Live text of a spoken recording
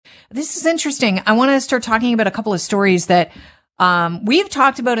This is interesting. I want to start talking about a couple of stories that we've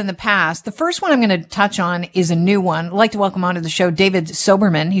talked about in the past. The first one I'm going to touch on is a new one. I'd like to welcome onto the show David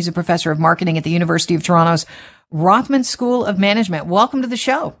Soberman. He's a professor of marketing at the University of Toronto's Rothman School of Management. Welcome to the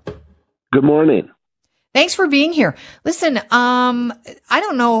show. Good morning. Thanks for being here. Listen, I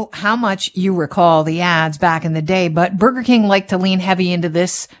don't know how much you recall the ads back in the day, but Burger King liked to lean heavy into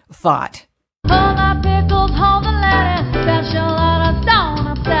this thought. Hold my pickles, hold the lettuce, special orders, don't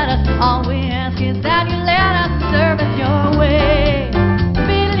upset us. All we ask is that you let us serve it your way.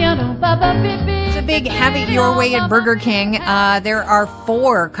 It's a big have it your way at Burger King. There are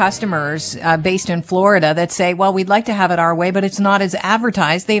 4 customers based in Florida that say, well, we'd like to have it our way, but it's not as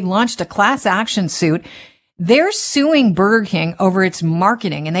advertised. They've launched a class action suit. They're suing Burger King over its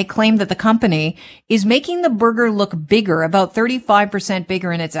marketing, and they claim that the company is making the burger look bigger, about 35%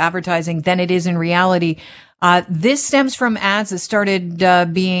 bigger in its advertising than it is in reality. This stems from ads that started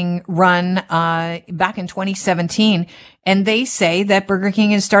being run back in 2017, and they say that Burger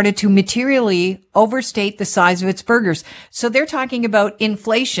King has started to materially overstate the size of its burgers. So they're talking about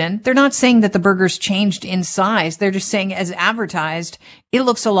inflation. They're not saying that the burgers changed in size. They're just saying, as advertised, it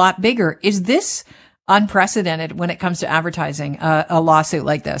looks a lot bigger. Is this unprecedented when it comes to advertising a lawsuit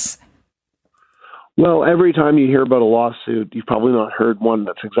like this? Well, every time you hear about a lawsuit, you've probably not heard one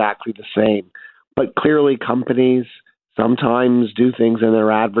that's exactly the same. But clearly companies sometimes do things in their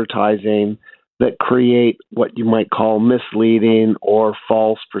advertising that create what you might call misleading or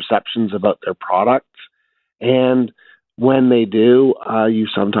false perceptions about their products. And when they do, you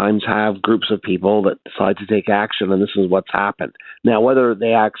sometimes have groups of people that decide to take action, and this is what's happened. Now, whether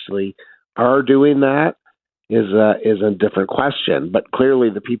they actually are doing that is a different question. But clearly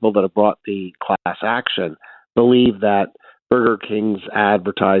the people that have brought the class action believe that Burger King's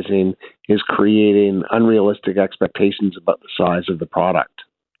advertising is creating unrealistic expectations about the size of the product.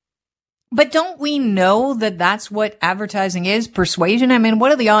 But don't we know that that's what advertising is? Persuasion? I mean,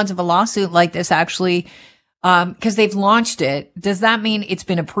 what are the odds of a lawsuit like this actually, because they've launched it? Does that mean it's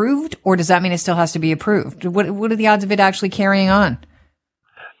been approved, or does that mean it still has to be approved? What are the odds of it actually carrying on?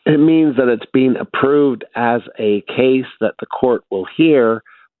 It means that it's being approved as a case that the court will hear,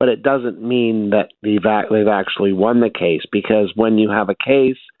 but it doesn't mean that they've actually won the case, because when you have a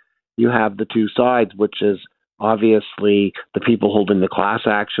case, you have the two sides, which is obviously the people holding the class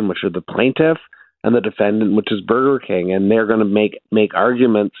action, which are the plaintiff, and the defendant, which is Burger King. And they're going to make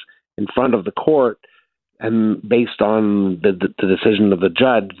arguments in front of the court, and based on the decision of the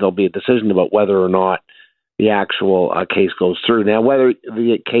judge, there'll be a decision about whether or not the actual case goes through. Now, whether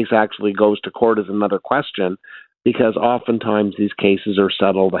the case actually goes to court is another question, because oftentimes these cases are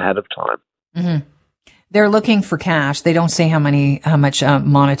settled ahead of time. Mm-hmm. They're looking for cash. They don't say how much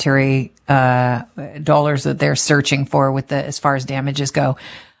monetary dollars that they're searching for as far as damages go.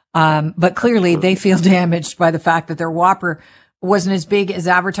 But clearly they feel damaged by the fact that their Whopper wasn't as big as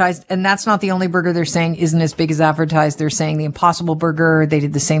advertised. And that's not the only burger they're saying isn't as big as advertised. They're saying the Impossible Burger. They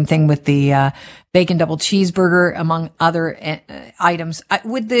did the same thing with the bacon double cheeseburger, among other items.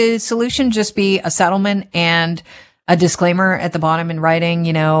 Would the solution just be a settlement and a disclaimer at the bottom in writing,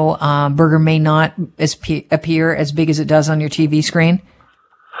 burger may not appear as big as it does on your TV screen?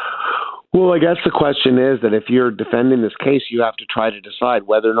 Well, I guess the question is that if you're defending this case, you have to try to decide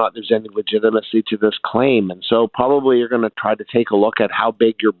whether or not there's any legitimacy to this claim. And so probably you're going to try to take a look at how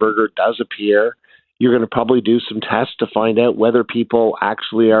big your burger does appear. You're going to probably do some tests to find out whether people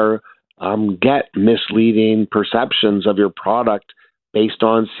actually get misleading perceptions of your product based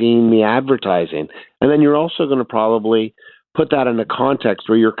on seeing the advertising. And then you're also going to probably put that in a context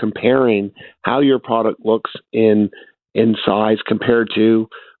where you're comparing how your product looks in size compared to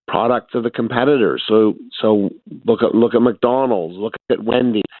products of the competitors. So look at McDonald's, look at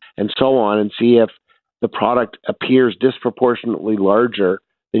Wendy's, and so on, and see if the product appears disproportionately larger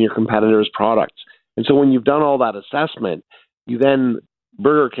than your competitors' products. And so when you've done all that assessment,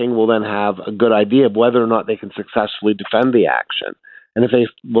 Burger King will then have a good idea of whether or not they can successfully defend the action. And if they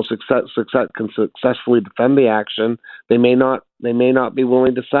will can successfully defend the action, they may not be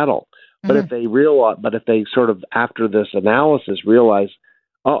willing to settle. Mm-hmm. But if they sort of after this analysis realize,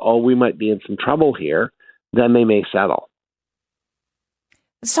 we might be in some trouble here, then they may settle.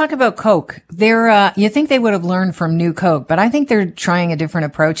 Let's talk about Coke. You think they would have learned from New Coke, but I think they're trying a different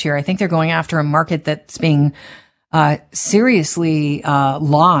approach here. I think they're going after a market that's being seriously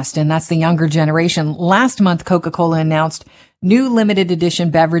lost, and that's the younger generation. Last month, Coca-Cola announced new limited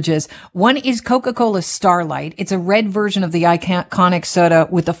edition beverages. One is Coca-Cola Starlight. It's a red version of the iconic soda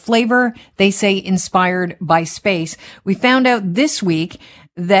with a flavor, they say, inspired by space. We found out this week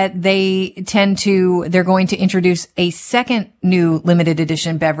that they're going to introduce a second new limited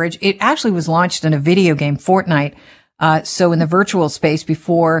edition beverage. It actually was launched in a video game, Fortnite. So in the virtual space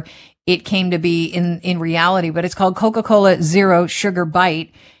before it came to be in reality, but it's called Coca-Cola Zero Sugar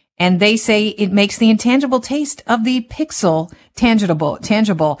Bite. And they say it makes the intangible taste of the Pixel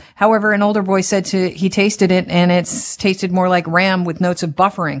tangible. However, an older boy said he tasted it and it's tasted more like RAM with notes of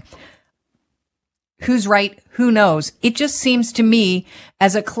buffering. Who's right? Who knows? It just seems to me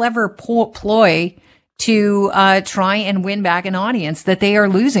as a clever ploy to try and win back an audience that they are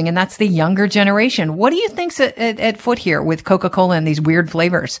losing, and that's the younger generation. What do you think's at foot here with Coca-Cola and these weird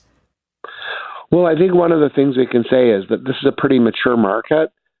flavors? Well, I think one of the things we can say is that this is a pretty mature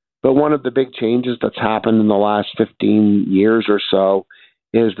market, but one of the big changes that's happened in the last 15 years or so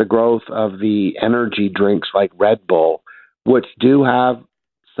is the growth of the energy drinks like Red Bull, which do have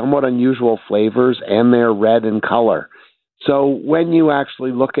somewhat unusual flavors, and they're red in color. So when you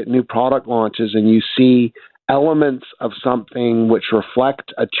actually look at new product launches and you see elements of something which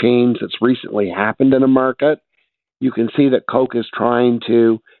reflect a change that's recently happened in a market, you can see that Coke is trying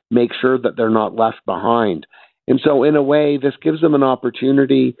to make sure that they're not left behind. And so in a way, this gives them an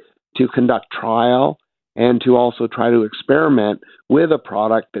opportunity to conduct trial and to also try to experiment with a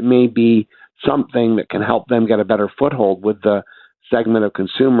product that may be something that can help them get a better foothold with the segment of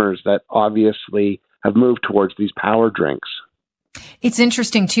consumers that obviously have moved towards these power drinks. It's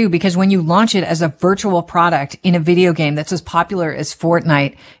interesting, too, because when you launch it as a virtual product in a video game that's as popular as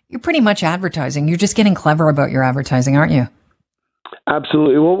Fortnite, you're pretty much advertising. You're just getting clever about your advertising, aren't you?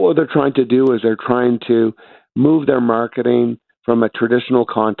 Absolutely. Well, what they're trying to do is they're trying to move their marketing from a traditional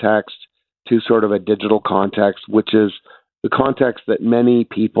context to sort of a digital context, which is the context that many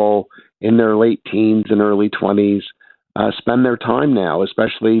people in their late teens and early 20s spend their time now,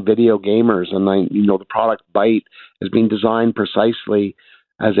 especially video gamers. And the product Byte is being designed precisely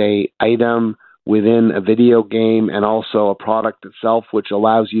as a item within a video game and also a product itself, which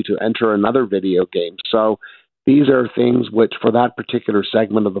allows you to enter another video game. So these are things which, for that particular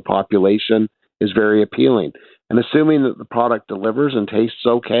segment of the population, is very appealing. And assuming that the product delivers and tastes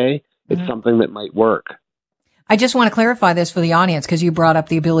okay, it's something that might work. I just want to clarify this for the audience because you brought up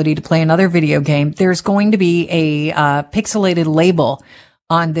the ability to play another video game. There's going to be a pixelated label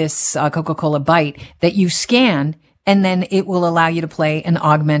on this Coca-Cola Byte that you scan, and then it will allow you to play an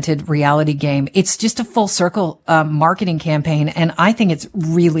augmented reality game. It's just a full circle marketing campaign, and I think it's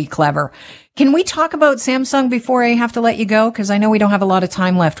really clever. Can we talk about Samsung before I have to let you go? Because I know we don't have a lot of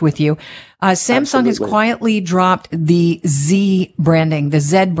time left with you. Samsung has quietly dropped the Z branding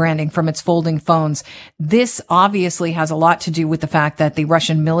from its folding phones. This obviously has a lot to do with the fact that the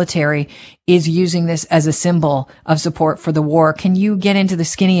Russian military is using this as a symbol of support for the war. Can you get into the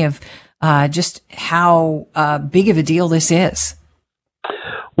skinny of just how big of a deal this is?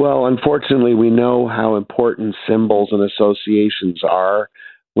 Well, unfortunately, we know how important symbols and associations are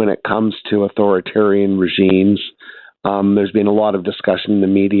when it comes to authoritarian regimes. There's been a lot of discussion in the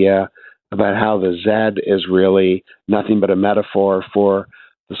media about how the Z is really nothing but a metaphor for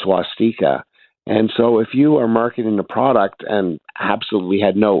the swastika. And so if you are marketing a product and absolutely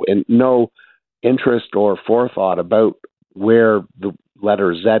had no interest or forethought about where the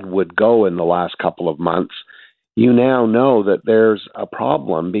letter Z would go in the last couple of months, you now know that there's a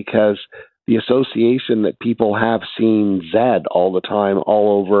problem because the association that people have seen Z all the time,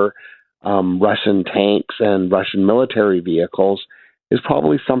 all over Russian tanks and Russian military vehicles, is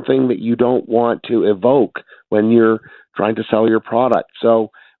probably something that you don't want to evoke when you're trying to sell your product.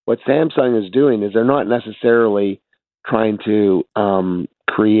 So what Samsung is doing is they're not necessarily trying to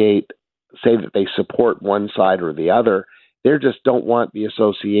say that they support one side or the other. They just don't want the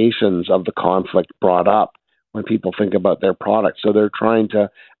associations of the conflict brought up when people think about their product. So they're trying to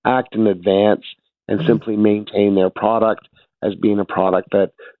act in advance and simply maintain their product as being a product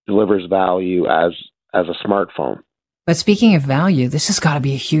that delivers value as a smartphone. But speaking of value, this has got to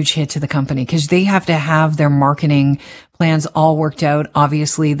be a huge hit to the company because they have to have their marketing plans all worked out.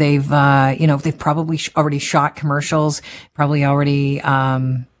 Obviously, they've probably already shot commercials, probably already,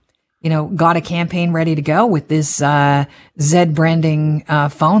 got a campaign ready to go with this Z branding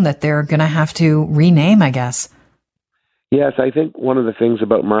phone that they're going to have to rename, I guess. Yes, I think one of the things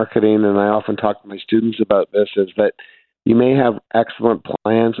about marketing, and I often talk to my students about this, is that you may have excellent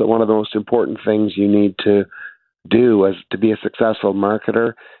plans, but one of the most important things you need to do as to be a successful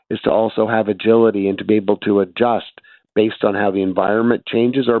marketer is to also have agility and to be able to adjust based on how the environment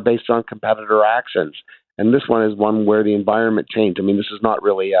changes or based on competitor actions. And this one is one where the environment changed. I mean, this is not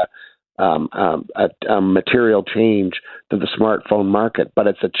really a a material change to the smartphone market, but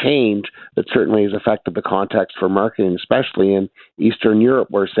it's a change that certainly has affected the context for marketing, especially in Eastern Europe,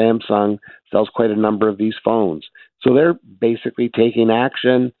 where Samsung sells quite a number of these phones. So they're basically taking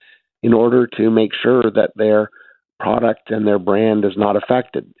action in order to make sure that their product and their brand is not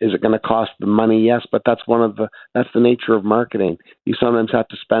affected. Is it going to cost them money? Yes, but that's the nature of marketing. You sometimes have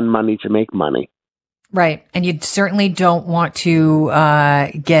to spend money to make money. Right. And you certainly don't want to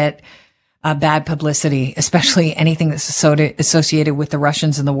get bad publicity, especially anything that's associated with the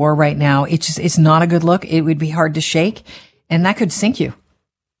Russians and the war right now. It's not a good look. It would be hard to shake, and that could sink you.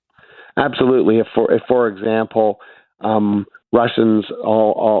 Absolutely. If for example, Russian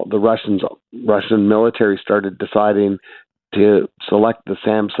military started deciding to select the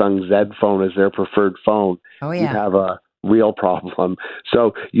Samsung Z phone as their preferred phone, you'd have a real problem.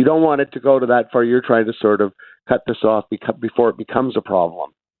 So you don't want it to go to that far. You're trying to sort of cut this off before it becomes a problem.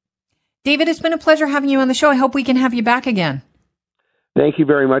 David, it's been a pleasure having you on the show. I hope we can have you back again. Thank you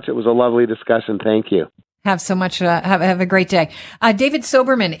very much. It was a lovely discussion. Thank you. Have so much. Have a great day. David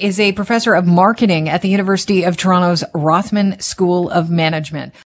Soberman is a professor of marketing at the University of Toronto's Rothman School of Management.